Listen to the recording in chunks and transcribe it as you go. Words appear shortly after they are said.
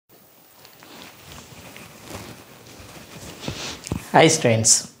Hi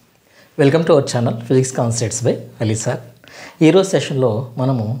students, welcome to our channel Physics Concepts by Ali sir. ఈ రోజు సెషన్లో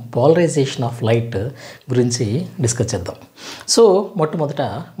మనము పోలరైజేషన్ ఆఫ్ లైట్ గురించి డిస్కస్ చేద్దాం. సో మొట్టమొదట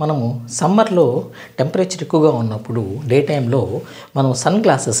మనము సమ్మర్లో టెంపరేచర్ ఎక్కువగా ఉన్నప్పుడు డే టైంలో మనం సన్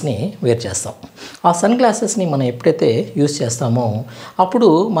గ్లాసెస్ని వేర్ చేస్తాం. ఆ సన్ గ్లాసెస్ని మనం ఎప్పుడైతే యూజ్ చేస్తామో అప్పుడు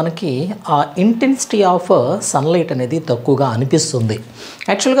మనకి ఆ ఇంటెన్సిటీ ఆఫ్ సన్లైట్ అనేది తక్కువగా అనిపిస్తుంది.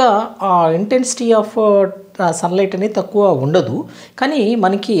 యాక్చువల్గా ఆ ఇంటెన్సిటీ ఆఫ్ సన్లైట్ అనేది తక్కువ ఉండదు, కానీ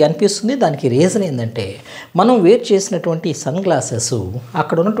మనకి అనిపిస్తుంది. దానికి రీజన్ ఏంటంటే మనం వేర్ చేసినటువంటి సన్ గ్లాసెస్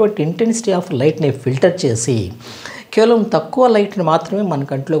అక్కడ ఉన్నటువంటి ఇంటెన్సిటీ ఆఫ్ లైట్ని ఫిల్టర్ చేసి కేవలం తక్కువ లైట్ని మాత్రమే మన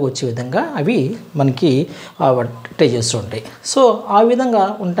కంట్లోకి వచ్చే విధంగా అవి మనకి ట్రై చేస్తూ ఉంటాయి. సో ఆ విధంగా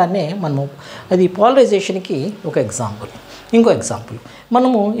ఉంటానే మనము అది పోలరైజేషన్కి ఒక ఎగ్జాంపుల్. ఇంకో ఎగ్జాంపుల్,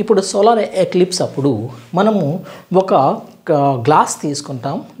 మనము ఇప్పుడు సోలార్ ఎక్లిప్స్ అప్పుడు మనము ఒక గ్లాస్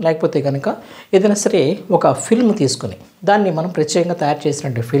తీసుకుంటాం, లేకపోతే కనుక ఏదైనా సరే ఒక ఫిల్మ్ తీసుకుని దాన్ని మనం ప్రత్యేకంగా తయారు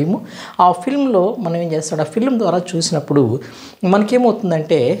చేసినటువంటి ఫిల్మ్, ఆ ఫిల్మ్లో మనం ఏం చేస్తాం, ఆ ఫిల్మ్ ద్వారా చూసినప్పుడు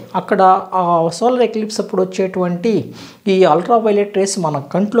మనకేమవుతుందంటే అక్కడ ఆ సోలార్ ఎక్లిప్స్ అప్పుడు వచ్చేటువంటి ఈ అల్ట్రావైలెట్ రేస్ మన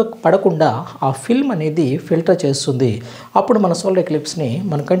కంట్లోకి పడకుండా ఆ ఫిల్మ్ అనేది ఫిల్టర్ చేస్తుంది. అప్పుడు మన సోలార్ ఎక్లిప్స్ని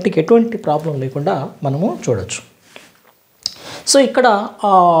మన కంటికి ఎటువంటి ప్రాబ్లం లేకుండా మనము చూడొచ్చు. సో ఇక్కడ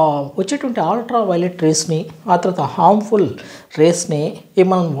వచ్చేటువంటి అల్ట్రా వైలెట్ రేస్ని, ఆ తర్వాత హార్మ్ఫుల్ రేస్ని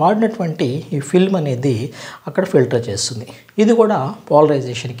మనం వాడినటువంటి ఈ ఫిల్మ్ అనేది అక్కడ ఫిల్టర్ చేస్తుంది. ఇది కూడా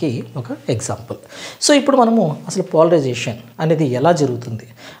పోలరైజేషన్కి ఒక ఎగ్జాంపుల్. సో ఇప్పుడు మనము అసలు పోలరైజేషన్ అనేది ఎలా జరుగుతుంది,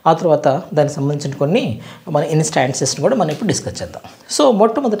 ఆ తర్వాత దానికి సంబంధించిన కొన్ని మన ఇన్స్టాన్సెస్ని కూడా మనం ఇప్పుడు డిస్కస్ చేద్దాం. సో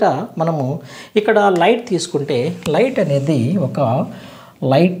మొట్టమొదట మనము ఇక్కడ లైట్ తీసుకుంటే, లైట్ అనేది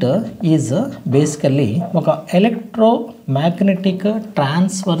లైట్ ఈజ్ బేసికల్లీ ఒక ఎలక్ట్రోమాగ్నెటిక్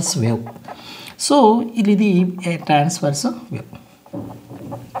ట్రాన్స్వర్స్ వేవ్. సో ఇది ట్రాన్స్వర్స్ వేవ్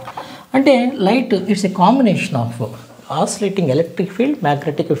అంటే light it's a combination of oscillating electric field,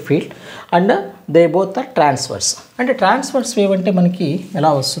 magnetic field and they both are transverse. అంటే ట్రాన్స్వర్స్ వేవ్ అంటే మనకి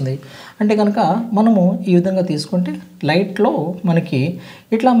ఎలా వస్తుంది అంటే కనుక మనము ఈ విధంగా తీసుకుంటే లైట్లో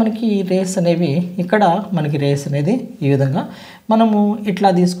మనకి రేస్ అనేవి ఇక్కడ మనకి రేస్ అనేది ఈ విధంగా మనము ఇట్లా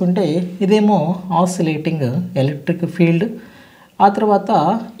తీసుకుంటే ఇదేమో ఆసిలేటింగ్ ఎలక్ట్రిక్ ఫీల్డ్, ఆ తర్వాత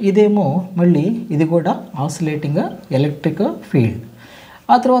ఇదేమో మళ్ళీ ఇది కూడా ఆసిలేటింగ్ ఎలక్ట్రిక్ ఫీల్డ్,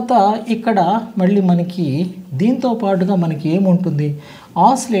 ఆ తర్వాత ఇక్కడ మళ్ళీ మనకి దీంతో పాటుగా మనకి ఏముంటుంది,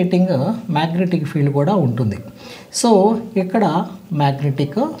 ఆసిలేటింగ్ మ్యాగ్నెటిక్ ఫీల్డ్ కూడా ఉంటుంది. సో ఇక్కడ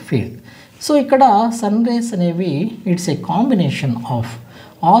మ్యాగ్నెటిక్ ఫీల్డ్. సో ఇక్కడ సన్ రేస్ అనేవి it's a combination of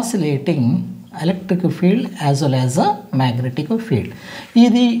oscillating electric field as well as magnetic field.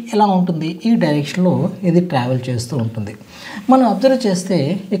 ఇది ఎలా ఉంటుంది, ఈ డైరెక్షన్లో ఇది ట్రావెల్ చేస్తూ ఉంటుంది. మనం అబ్జర్వ్ చేస్తే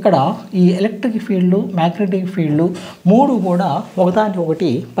ఇక్కడ ఈ ఎలక్ట్రిక్ ఫీల్డ్, మ్యాగ్నెటిక్ ఫీల్డ్ మూడు కూడా ఒకదానికి ఒకటి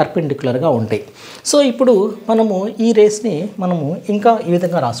పర్పెండిక్యులర్గా ఉంటాయి. సో ఇప్పుడు మనము ఈ రేస్ని మనము ఇంకా ఈ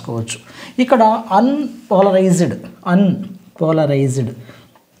విధంగా రాసుకోవచ్చు. ఇక్కడ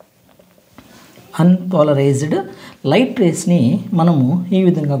అన్పోలరైజ్డ్ లైట్ రేస్ని మనము ఈ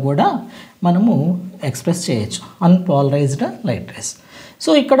విధంగా కూడా మనము ఎక్స్ప్రెస్ చేయొచ్చు, అన్పోలరైజ్డ్ లైట్ రేస్. సో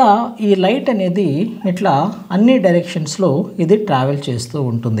ఇక్కడ ఈ లైట్ అనేది ఇట్లా అన్ని డైరెక్షన్స్లో ఇది ట్రావెల్ చేస్తూ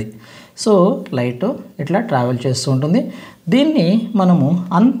ఉంటుంది. సో లైట్ ఇట్లా ట్రావెల్ చేస్తూ ఉంటుంది. దీన్ని మనము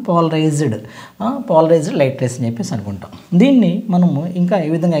అన్పోలరైజ్డ్ లైట్ రేస్ అని చెప్పేసి అనుకుంటాం. దీన్ని మనము ఇంకా ఏ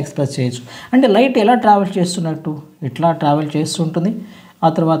విధంగా ఎక్స్ప్రెస్ చేయొచ్చు అంటే లైట్ ఎలా ట్రావెల్ చేస్తున్నట్టు ఇట్లా ట్రావెల్ చేస్తుంటుంది, ఆ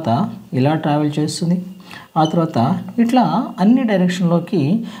తర్వాత ఇలా ట్రావెల్ చేస్తుంది, ఆ తర్వాత ఇట్లా అన్ని డైరెక్షన్లోకి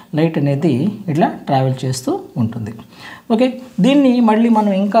లైట్ అనేది ఇట్లా ట్రావెల్ చేస్తూ ఉంటుంది. ఓకే, దీన్ని మళ్ళీ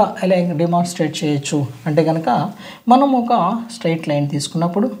మనం ఇంకా ఎలా డెమాన్స్ట్రేట్ చేయొచ్చు అంటే కనుక మనం ఒక స్ట్రైట్ లైన్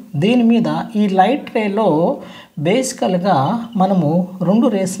తీసుకున్నప్పుడు దీని మీద ఈ లైట్ రేలో బేసికల్గా మనము రెండు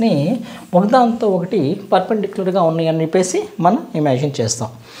రేస్ని ఒకదాంతో ఒకటి పర్పెండిక్యులర్గా ఉన్నాయని చెప్పేసి మనం ఇమాజిన్ చేస్తాం.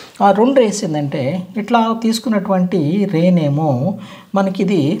 ఆ రెండు రేస్ ఏంటంటే ఇట్లా తీసుకున్నటువంటి రేనేమో మనకి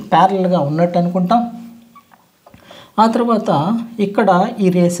ఇది ప్యారలల్గా ఉన్నట్టు అనుకుంటాం. ఆ తర్వాత ఇక్కడ ఈ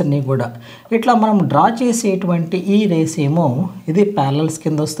రేస్ అన్నీ కూడా ఇట్లా మనం డ్రా చేసేటువంటి ఈ రేస్ ఏమో ఇది ప్యారలల్స్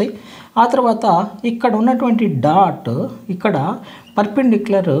కింద వస్తాయి. ఆ తర్వాత ఇక్కడ ఉన్నటువంటి డాట్ ఇక్కడ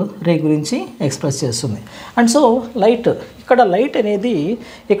పర్పెండిక్యులర్ రే గురించి ఎక్స్ప్రెస్ చేస్తుంది. అండ్ సో ఇక్కడ లైట్ అనేది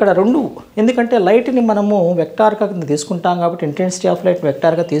ఇక్కడ రెండు, ఎందుకంటే లైట్ని మనము వెక్టార్గా తీసుకుంటాం కాబట్టి ఇంటెన్సిటీ ఆఫ్ లైట్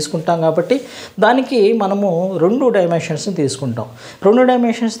వెక్టార్గా తీసుకుంటాం కాబట్టి దానికి మనము రెండు డైమెన్షన్స్ని తీసుకుంటాం. రెండు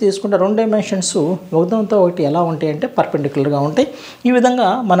డైమెన్షన్స్ ఒకదాంతో ఒకటి ఎలా ఉంటాయి అంటే పర్పెండిక్యులర్గా ఉంటాయి. ఈ విధంగా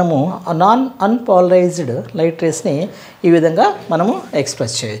మనము అన్పోలరైజ్డ్ లైట్ రేస్ని ఈ విధంగా మనము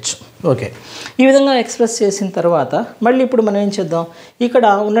ఎక్స్ప్రెస్ చేయొచ్చు. ఓకే, ఈ విధంగా ఎక్స్ప్రెస్ చేసిన తర్వాత మళ్ళీ ఇప్పుడు మనం ఏం చేద్దాం, చేద్దాం, ఇక్కడ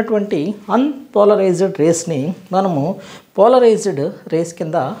ఉన్నటువంటి అన్పోలరైజ్డ్ రేస్ని మనము పోలరైజ్డ్ రేస్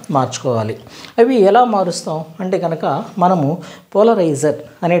కింద మార్చుకోవాలి. అవి ఎలా మారుస్తాం అంటే కనుక మనము పోలరైజర్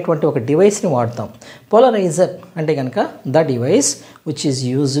అనేటువంటి ఒక డివైస్ని వాడతాం. పోలరైజర్ అంటే కనుక the device which is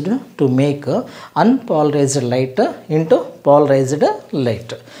used to make unpolarised light into polarised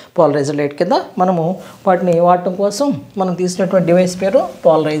light. Polarised light కింద మనము వాటిని వాడటం కోసం మనం తీసినటువంటి డివైస్ పేరు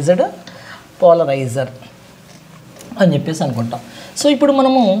పోలరైజర్ అని చెప్పేసి అనుకుంటాం. సో ఇప్పుడు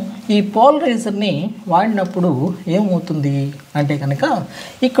మనము ఈ పోలరైజర్ని వాడినప్పుడు ఏమవుతుంది అంటే కనుక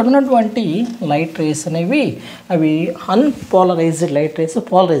ఇక్కడ ఉన్నటువంటి లైట్ రేస్ అనేవి అవి అన్పోలరైజ్డ్ లైట్ రేస్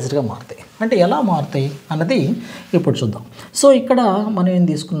పోలరైజ్డ్గా మారుతాయి. అంటే ఎలా మారుతాయి అన్నది ఇప్పుడు చూద్దాం. సో ఇక్కడ మనం ఏం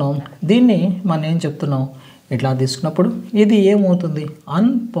తీసుకున్నాం, దీన్ని మనం ఏం చెప్తున్నాం, ఇట్లా తీసుకున్నప్పుడు ఇది ఏమవుతుంది,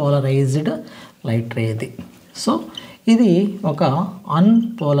 అన్పోలరైజ్డ్ లైట్ రే ఇది. సో ఇది ఒక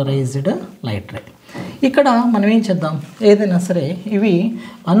అన్పోలరైజ్డ్ లైట్ రే. ఇక్కడ మనం ఏం చేద్దాం, ఏదైనా సరే ఇవి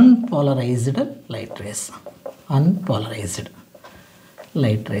unpolarised light race, unpolarised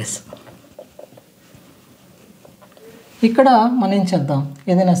light race. ఇక్కడ మనం ఏం చేద్దాం,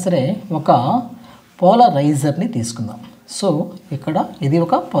 ఏదైనా సరే ఒక పోలరైజర్ని తీసుకుందాం. సో ఇక్కడ ఇది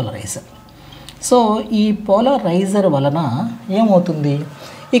ఒక పోలరైజర్. సో ఈ పోలరైజర్ వలన ఏమవుతుంది,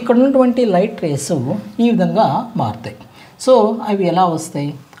 ఇక్కడ ఉన్నటువంటి లైట్ రేసు ఈ విధంగా మారుతాయి. సో అవి ఎలా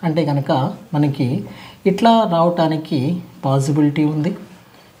వస్తాయి అంటే కనుక మనకి ఇట్లా రావటానికి పాసిబిలిటీ ఉంది.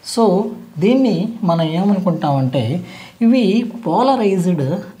 సో దీన్ని మనం ఏమనుకుంటామంటే ఇవి polarised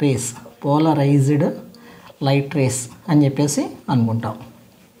race, polarised light race అని చెప్పేసి అనుకుంటాం.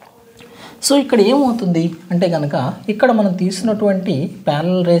 సో ఇక్కడ ఏమవుతుంది అంటే కనుక ఇక్కడ మనం తీసినటువంటి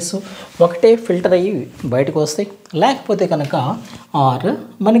ప్యారలల్ రేసు ఒకటే ఫిల్టర్ అయ్యి బయటకు వస్తాయి. లేకపోతే కనుక ఆర్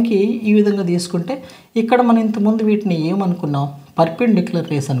మనకి ఈ విధంగా తీసుకుంటే ఇక్కడ మనం ఇంతకుముందు వీటిని ఏమనుకున్నాం, పర్పెండిక్యులర్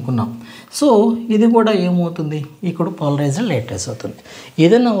రేస్ అనుకున్నాం. సో ఇది కూడా ఏమవుతుంది, ఇక్కడ పోలరైజ్డ్ లైట్ రేస్ అవుతుంది.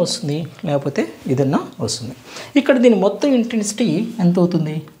 ఏదైనా వస్తుంది లేకపోతే ఏదైనా వస్తుంది. ఇక్కడ దీని మొత్తం ఇంటెన్సిటీ ఎంత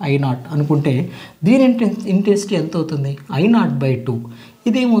అవుతుంది, I0 అనుకుంటే దీని ఇంటెన్సిటీ ఎంత అవుతుంది, I0/2.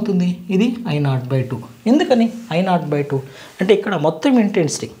 ఇది ఏమవుతుంది, ఇది I0/2. ఎందుకని I0/2 అంటే ఇక్కడ మొత్తం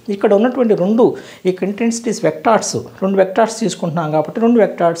ఇంటెన్సిటీ, ఇక్కడ ఉన్నటువంటి రెండు ఇక్కడ ఇంటెన్సిటీస్ వెక్టార్స్, రెండు వెక్టార్స్ తీసుకుంటున్నాం కాబట్టి రెండు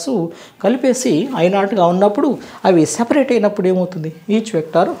వెక్టార్స్ కలిపేసి I0గా ఉన్నప్పుడు అవి సెపరేట్ అయినప్పుడు ఏమవుతుంది, ఈచ్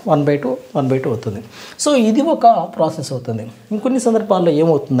వెక్టార్ 1/2 అవుతుంది. సో ఇది ఒక ప్రాసెస్ అవుతుంది. ఇంకొన్ని సందర్భాల్లో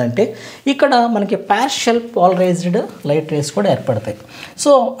ఏమవుతుందంటే ఇక్కడ మనకి పార్షియల్ పోలరైజ్డ్ లైట్ రేస్ కూడా ఏర్పడతాయి.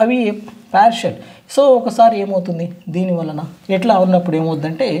 సో అవి పార్షియల్. సో ఒకసారి ఏమవుతుంది, దీని వలన ఎట్లా ఉన్నప్పుడు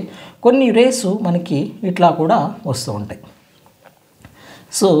ఏమవుతుందంటే కొన్ని రేసు మనకి ఇట్లా కూడా వస్తూ ఉంటాయి.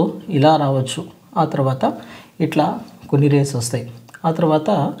 సో ఇలా రావచ్చు, ఆ తర్వాత ఇట్లా కొన్ని రేస్ వస్తాయి, ఆ తర్వాత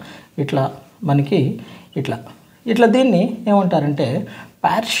ఇట్లా మనకి ఇట్లా దీన్ని ఏమంటారంటే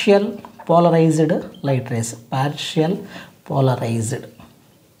partial polarised light race, partial polarised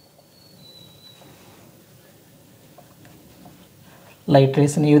light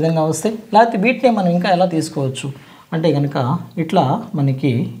రేస్ని ఈ విధంగా వస్తాయి. లేకపోతే వీటినే మనం ఇంకా ఎలా తీసుకోవచ్చు అంటే కనుక ఇట్లా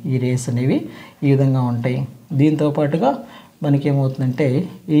మనకి ఈ రేస్ అనేవి ఈ విధంగా ఉంటాయి. దీంతో పాటుగా మనకి ఏమవుతుందంటే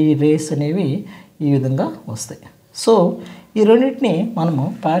ఈ రేస్ అనేవి ఈ విధంగా వస్తాయి. సో ఈ రెండింటిని మనము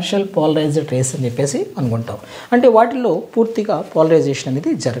పార్షియల్ పోలరైజ్డ్ రేస్ అని చెప్పేసి అనుకుంటాం. అంటే వాటిల్లో పూర్తిగా పోలరైజేషన్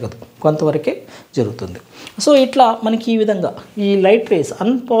అనేది జరగదు, కొంతవరకే జరుగుతుంది. సో ఇట్లా మనకి ఈ విధంగా ఈ light race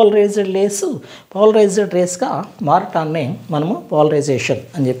unpolarised race polarised రేస్గా మారటాన్ని మనము పోలరైజేషన్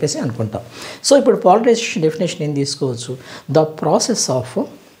అని చెప్పేసి అనుకుంటాం. సో ఇప్పుడు పోలరైజేషన్ డెఫినేషన్ ఏం తీసుకోవచ్చు, the process of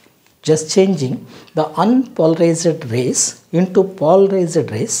just changing the unpolarized rays into polarized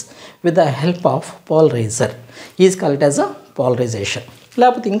rays with the help of polarizer is called as a polarization.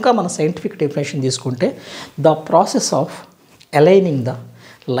 లేకపోతే ఇంకా మన సైంటిఫిక్ డెఫినేషన్ తీసుకుంటే the process of aligning the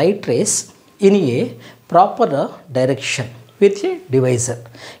light race in a proper direction with a divisor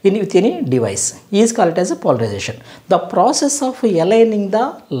with any device is called as a polarization. The process of aligning the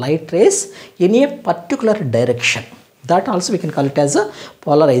light rays in a particular direction, that also we can call it as a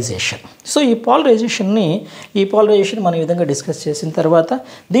polarization. So ఈ polarisation మనం ఈ విధంగా discuss చేసిన తర్వాత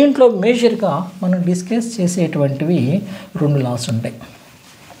దీంట్లో మేజర్గా మనం discuss చేసేటువంటివి రెండు లాస్ ఉంటాయి.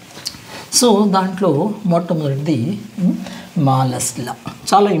 సో దాంట్లో మొట్టమొదటిది మాలస్ లా,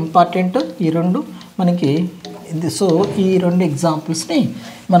 చాలా ఇంపార్టెంట్ ఈ రెండు మనకి. సో ఈ రెండు ఎగ్జాంపుల్స్ని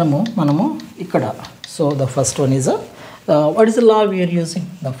మనము ఇక్కడ, so the first one is what is the law we are using,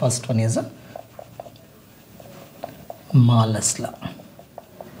 the first one is Malus లా,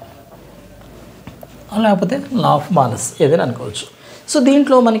 లేకపోతే లా ఆఫ్ మాలస్ ఏదైనా అనుకోవచ్చు. సో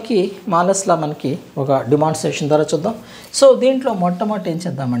దీంట్లో మనకి మాలస్ లా మనకి ఒక డిమాన్స్ట్రేషన్ ద్వారా చూద్దాం. సో దీంట్లో మొట్టమొదటి ఏం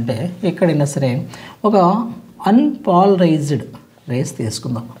చేద్దామంటే ఎక్కడైనా సరే ఒక అన్పోలరైజ్డ్ రేస్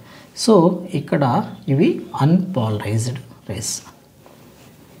తీసుకుందాం. సో ఇక్కడ ఇవి అన్పోలరైజ్డ్ రేస్,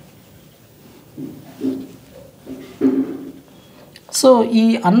 సో ఈ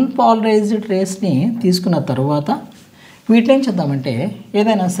అన్పాలరైజ్డ్ రేస్ని తీసుకున్న తర్వాత వీటిని ఏం చేద్దామంటే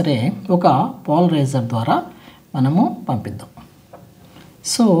ఏదైనా సరే ఒక పోలరైజర్ ద్వారా మనము పంపిద్దాం.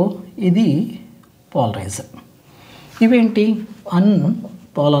 సో ఇది పోలరైజర్. ఇవేంటి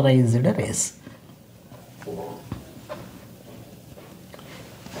అన్పాలరైజ్డ్ రేస్.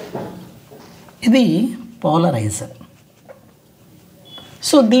 ఇది పోలరైజర్.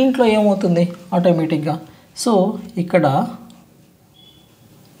 సో దీంట్లో ఏమవుతుంది ఆటోమేటిక్గా, సో ఇక్కడ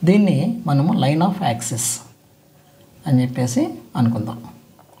దీన్ని మనము లైన్ ఆఫ్ యాక్సిస్ అని చెప్పేసి అనుకుందాం.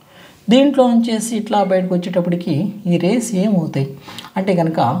 దీంట్లో వచ్చేసి ఇట్లా బయటకు వచ్చేటప్పటికి ఈ రేస్ ఏమవుతాయి అంటే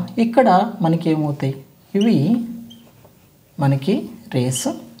కనుక ఇక్కడ మనకి ఏమవుతాయి, ఇవి మనకి రేస్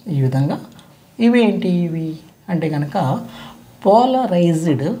ఈ విధంగా, ఇవి ఏంటి ఇవి అంటే కనుక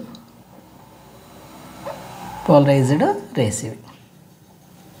పోలరైజ్డ్ రేస్ ఇవి.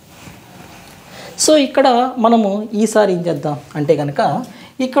 సో ఇక్కడ మనము ఈసారి ఏం చేద్దాం అంటే కనుక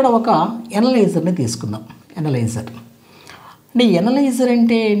ఇక్కడ ఒక ఎనలైజర్ని తీసుకుందాం. ఎనలైజర్ అంటే ఎనలైజర్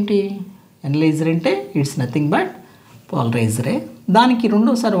అంటే ఏంటి, ఎనలైజర్ అంటే ఇట్స్ నథింగ్ బట్ పోలరైజరే. దానికి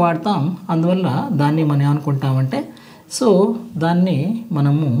రెండోసారి వాడతాం, అందువల్ల దాన్ని మనం ఏమనుకుంటామంటే, సో దాన్ని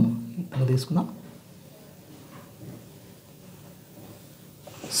మనము తీసుకుందాం.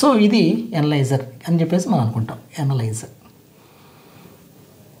 సో ఇది ఎనలైజర్ అని చెప్పేసి మనం అనుకుంటాం, ఎనలైజర్.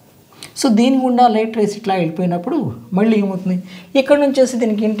 సో దీని గుండా లైట్ రేస్ ఇట్లా వెళ్ళిపోయినప్పుడు మళ్ళీ ఏమవుతుంది, ఇక్కడ నుంచి వచ్చి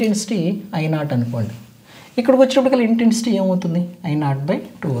దీనికి ఇంటెన్సిటీ I0 అనుకోండి, ఇక్కడికి వచ్చినప్పటికల్లా ఇంటెన్సిటీ ఏమవుతుంది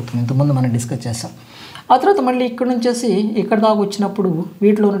I0/2 అవుతుంది. ఇంతకుముందు మనం డిస్కస్ చేస్తాం. ఆ తర్వాత మళ్ళీ ఇక్కడ నుంచి వచ్చి ఇక్కడ దాకా వచ్చినప్పుడు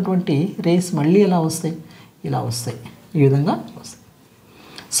వీటిలో ఉన్నటువంటి రేస్ మళ్ళీ ఎలా వస్తాయి, ఇలా వస్తాయి, ఈ విధంగా వస్తాయి.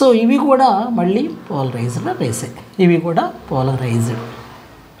 సో ఇవి కూడా మళ్ళీ పోలరైజ్డ్ రేసే, ఇవి కూడా పోలరైజ్డ్,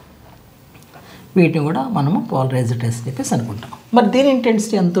 వీటిని కూడా మనము పోలరైజ్డ్ రేస్ చెప్పేసి అనుకుంటాం. మరి దీని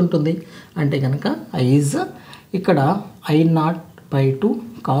ఇంటెన్సిటీ ఎంత ఉంటుంది అంటే కనుక ఇక్కడ I0/2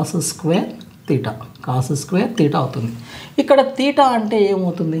 cos స్క్వేర్ తీటా అవుతుంది. ఇక్కడ తీటా అంటే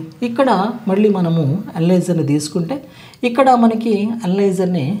ఏమవుతుంది, ఇక్కడ మళ్ళీ మనము అనలైజర్ని తీసుకుంటే ఇక్కడ మనకి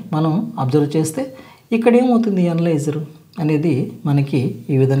అనలైజర్ని మనం అబ్జర్వ్ చేస్తే ఇక్కడ ఏమవుతుంది, అనలైజర్ అనేది మనకి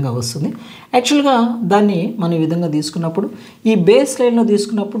ఈ విధంగా వస్తుంది. యాక్చువల్గా దాన్ని మనం ఈ విధంగా తీసుకున్నప్పుడు ఈ బేస్ లైన్లో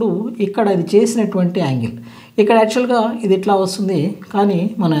తీసుకున్నప్పుడు ఇక్కడ ఇది చేసినటువంటి యాంగిల్ ఇక్కడ యాక్చువల్గా ఇది ఇట్లా వస్తుంది, కానీ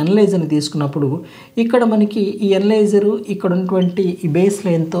మనం అనలైజర్ని తీసుకున్నప్పుడు ఇక్కడ మనకి ఈ అనలైజరు ఇక్కడ ఉన్నటువంటి ఈ బేస్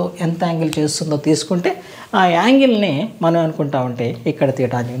లైన్తో ఎంత యాంగిల్ చేస్తుందో తీసుకుంటే ఆ యాంగిల్ని మనం అనుకుంటామంటే ఇక్కడ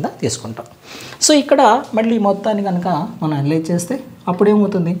తీటా కింద తీసుకుంటాం. సో ఇక్కడ మళ్ళీ మొత్తాన్ని కనుక మనం అనలైజ్ చేస్తే అప్పుడు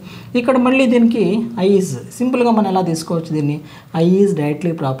ఏమవుతుంది, ఇక్కడ మళ్ళీ దీనికి సింపుల్గా మనం ఎలా తీసుకోవచ్చు దీన్ని, I is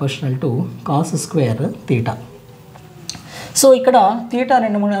directly proportional to cos square theta. So ఇక్కడ తీటా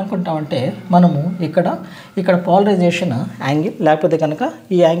రెండు మనం అనుకుంటామంటే మనము ఇక్కడ పోలరైజేషన్ యాంగిల్, లేకపోతే కనుక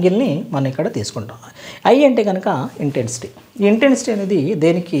ఈ యాంగిల్ని మనం ఇక్కడ తీసుకుంటాం. I అంటే కనుక ఇంటెన్సిటీ. ఈ ఇంటెన్సిటీ అనేది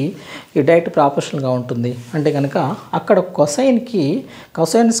దేనికి డైరెక్ట్ ప్రాపోర్షనల్గా ఉంటుంది అంటే కనుక అక్కడ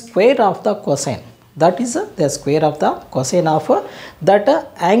cosine square of the cosine, that is the square of the cosine of that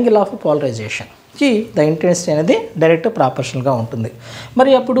angle of polarization కి ద ఇంటెన్సిటీ అనేది డైరెక్ట్ ప్రాపోర్షనల్గా ఉంటుంది.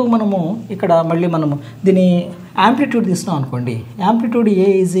 మరి అప్పుడు మనము ఇక్కడ మళ్ళీ మనము దీని యాంప్లిట్యూడ్ తీసుకున్నాం అనుకోండి, amplitude A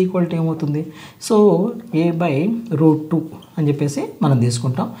is equal to ఏమవుతుంది, సో A/√2 అని చెప్పేసి మనం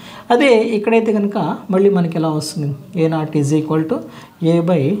తీసుకుంటాం. అదే ఇక్కడైతే కనుక మళ్ళీ మనకి ఎలా వస్తుంది, A0 is equal to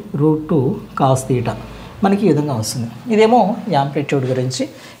A/√2 cos theta మనకి ఈ విధంగా వస్తుంది. ఇదేమో యాంప్లిట్యూడ్ గురించి,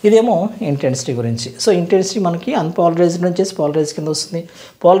 ఇదేమో ఇంటెన్సిటీ గురించి. సో ఇంటెన్సిటీ మనకి అన్పాలరైజ్డ్ నుంచి పోలరైజ్ కింద వస్తుంది,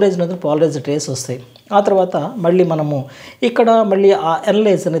 పోలరైజ్డ్ నుంచి పోలరైజ్డ్ రేస్ వస్తాయి. ఆ తర్వాత మళ్ళీ మనము ఇక్కడ మళ్ళీ ఆ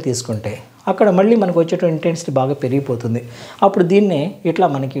అనలైజర్ని తీసుకుంటే అక్కడ మళ్ళీ మనకు వచ్చేటువంటి ఇంటెన్సిటీ బాగా పెరిగిపోతుంది. అప్పుడు దీన్నే ఇట్లా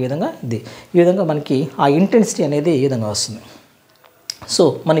మనకి ఈ విధంగా మనకి ఆ ఇంటెన్సిటీ అనేది ఈ విధంగా వస్తుంది. సో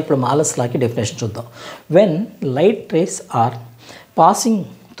మనం ఇప్పుడు మాలస్ లాకి డెఫినేషన్ చూద్దాం. When light race are passing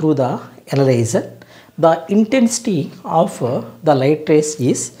through the analyser, the intensity of the light rays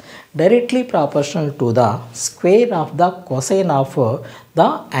is directly proportional to the square of the cosine of the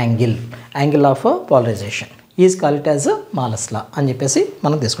angle of polarization is called as Malus Law అని చెప్పేసి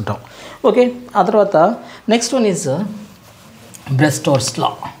మనం తీసుకుంటాం. Okay, ఆ తర్వాత next one is బ్రెస్టర్స్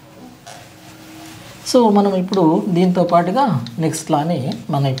law. So మనం ఇప్పుడు దీంతో పాటుగా నెక్స్ట్ లాని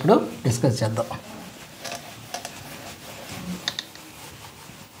మనం ఇప్పుడు డిస్కస్ చేద్దాం.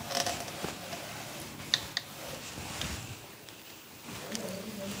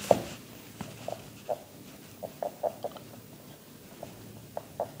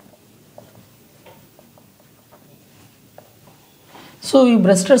 సో ఈ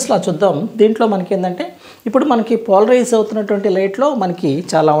బ్రెస్టర్స్ లా చూద్దాం. దీంట్లో మనకి ఏంటంటే ఇప్పుడు మనకి పోలరైజ్ అవుతున్నటువంటి లైట్లో మనకి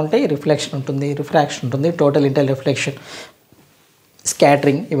చాలా ఉంటాయి. రిఫ్లెక్షన్ ఉంటుంది, రిఫ్రాక్షన్ ఉంటుంది, టోటల్ ఇంటర్ రిఫ్లెక్షన్,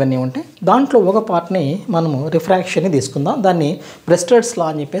 స్కాటరింగ్ ఇవన్నీ ఉంటాయి. దాంట్లో ఒక పార్ట్ని మనము రిఫ్రాక్షన్ని తీసుకుందాం. దాన్ని బ్రెస్టర్స్ లా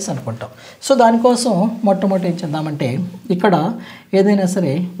అని చెప్పేసి అనుకుంటాం. సో దానికోసం మొట్టమొదటి ఏం చేద్దామంటే ఇక్కడ ఏదైనా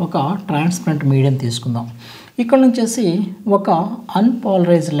సరే ఒక ట్రాన్స్పరెంట్ మీడియం తీసుకుందాం. ఇక్కడ నుంచేసి ఒక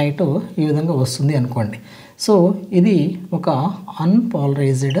అన్పాలరైజ్డ్ లైట్ ఈ విధంగా వస్తుంది అనుకోండి. సో ఇది ఒక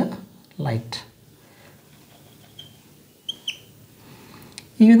అన్పాలరైజ్డ్ లైట్.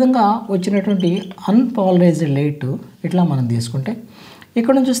 ఈ విధంగా వచ్చినటువంటి అన్పాలరైజ్డ్ లైట్ ఇట్లా మనం తీసుకుంటే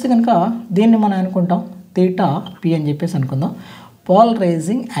ఇక్కడ నుంచి చూస్తే కనుక దీన్ని మనం అనుకుంటాం థీటా పి అని చెప్పేసి అనుకుందాం,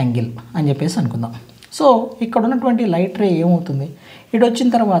 పోలరైజింగ్ యాంగిల్ అని చెప్పేసి అనుకుందాం. సో ఇక్కడ ఉన్నటువంటి లైట్ రే ఏమవుతుంది, ఇటు వచ్చిన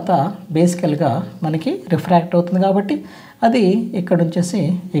తర్వాత బేసికల్గా మనకి రిఫ్రాక్ట్ అవుతుంది కాబట్టి అది ఇక్కడ వచ్చేసి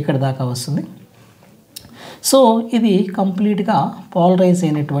ఇక్కడ దాకా వస్తుంది. సో ఇది కంప్లీట్గా పోలరైజ్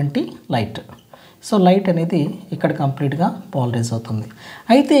అయినటువంటి లైట్. సో లైట్ అనేది ఇక్కడ కంప్లీట్గా పోలరైజ్ అవుతుంది.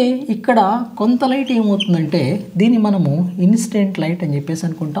 అయితే ఇక్కడ కొంత లైట్ ఏమవుతుందంటే దీన్ని మనము ఇన్సిడెంట్ లైట్ అని చెప్పేసి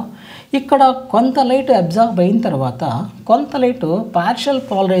అనుకుంటాం. ఇక్కడ కొంత లైట్ అబ్జార్బ్ అయిన తర్వాత కొంత లైట్ పార్షియల్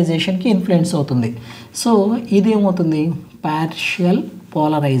పోలరైజేషన్కి ఇన్ఫ్లుయెన్స్ అవుతుంది. So ఇదేమవుతుంది partial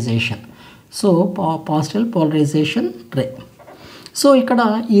polarisation. So partial polarisation రే. సో ఇక్కడ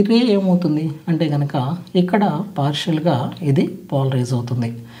ఈ రే ఏమవుతుంది అంటే కనుక ఇక్కడ పార్షియల్గా ఇది పోలరైజ్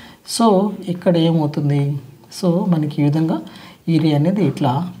అవుతుంది. సో ఇక్కడ ఏమవుతుంది, సో మనకి ఈ విధంగా ఈ రే అనేది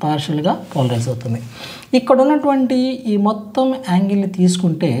ఇట్లా పార్షియల్గా పోలరైజ్ అవుతుంది. ఇక్కడ ఉన్నటువంటి ఈ మొత్తం యాంగిల్ని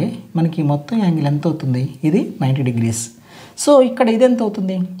తీసుకుంటే మనకి మొత్తం యాంగిల్ ఎంత అవుతుంది, ఇది 90 degrees. సో ఇక్కడ ఇది ఎంత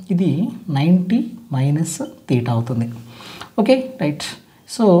అవుతుంది, ఇది 90 మైనస్ తీటా అవుతుంది. Okay right.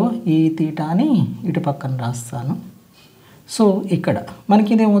 సో ఈ తీటాని ఇటు పక్కన రాస్తాను. సో ఇక్కడ మనకి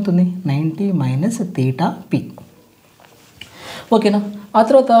ఇదేమవుతుంది 90 మైనస్ తీటా పి. ఓకేనా. ఆ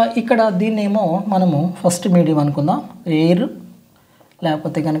తర్వాత ఇక్కడ దీన్నేమో మనము ఫస్ట్ మీడియం అనుకుందాం, ఎయిర్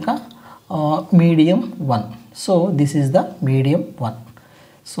లేకపోతే కనుక medium 1. So this is the medium 1.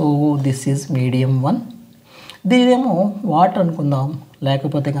 So this is medium 1. దీనేమో water అనుకుందాం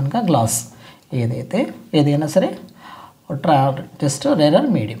లేకపోతే కనుక గ్లాస్, ఏదైనా సరే జస్ట్ రేరర్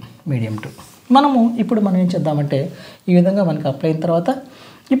మీడియం 2. ఇప్పుడు మనం ఏం చేద్దామంటే ఈ విధంగా మనకి అప్లై అయిన తర్వాత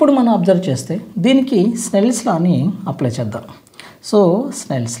ఇప్పుడు మనం అబ్జర్వ్ చేస్తే దీనికి స్నెల్స్ లాని అప్లై చేద్దాం. సో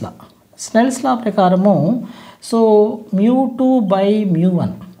స్నెల్స్ లా ప్రకారము so μ2 by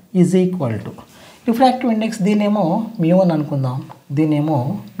μ1 is equal to refractive index, దీనేమో μ1 అనుకుందాం, దీనేమో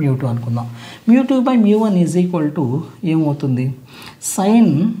μ2 అనుకుందాం. μ2 బై μ1 ఈజ్ ఈక్వల్ టు ఏమవుతుంది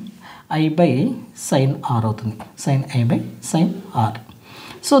sign I by sine are అవుతుంది, sign I by sine are.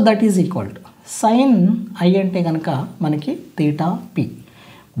 So that is equal to sign I అంటే కనుక మనకి theta P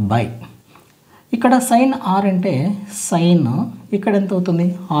by ఇక్కడ sign are అంటే sign ఇక్కడ ఎంత అవుతుంది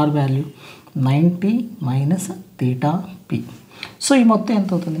are value 90 minus theta P. So ఈ మొత్తం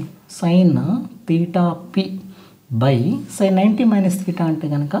ఎంత అవుతుంది sine theta P by sine 90 minus theta అంటే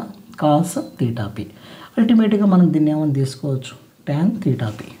కనుక కాస్ తీటా పి. అల్టిమేట్గా మనం దీన్ని ఏమని తీసుకోవచ్చు ట్యాన్ తీటా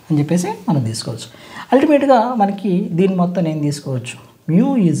పి అని చెప్పేసి మనం తీసుకోవచ్చు. అల్టిమేట్గా మనకి దీని మొత్తం నేను తీసుకోవచ్చు mu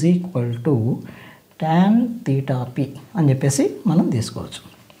is equal to tan theta P అని చెప్పేసి మనం తీసుకోవచ్చు.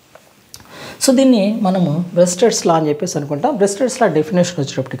 సో దీన్ని మనము బ్రెస్టర్స్ లా అని చెప్పేసి అనుకుంటాం. బ్రెస్టర్స్ లా డెఫినేషన్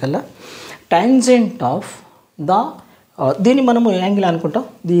వచ్చేటప్పటికల్లా టాంజెంట్ ఆఫ్ ద దీన్ని మనము యాంగిల్ అనుకుంటాం,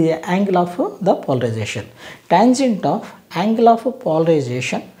 the angle of the polarisation. Tangent of angle of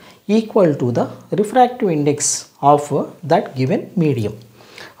polarisation equal to the refractive index of that given medium.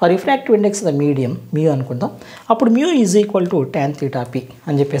 ఆ refractive index the medium mu అనుకుందాం. అప్పుడు mu is equal to tan theta P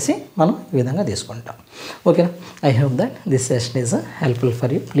అని చెప్పేసి మనం ఈ విధంగా తీసుకుంటాం. ఓకేనా. I hope that this session is helpful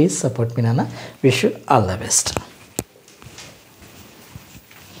for you. Please support మీ నాన్న. Wish you all the best.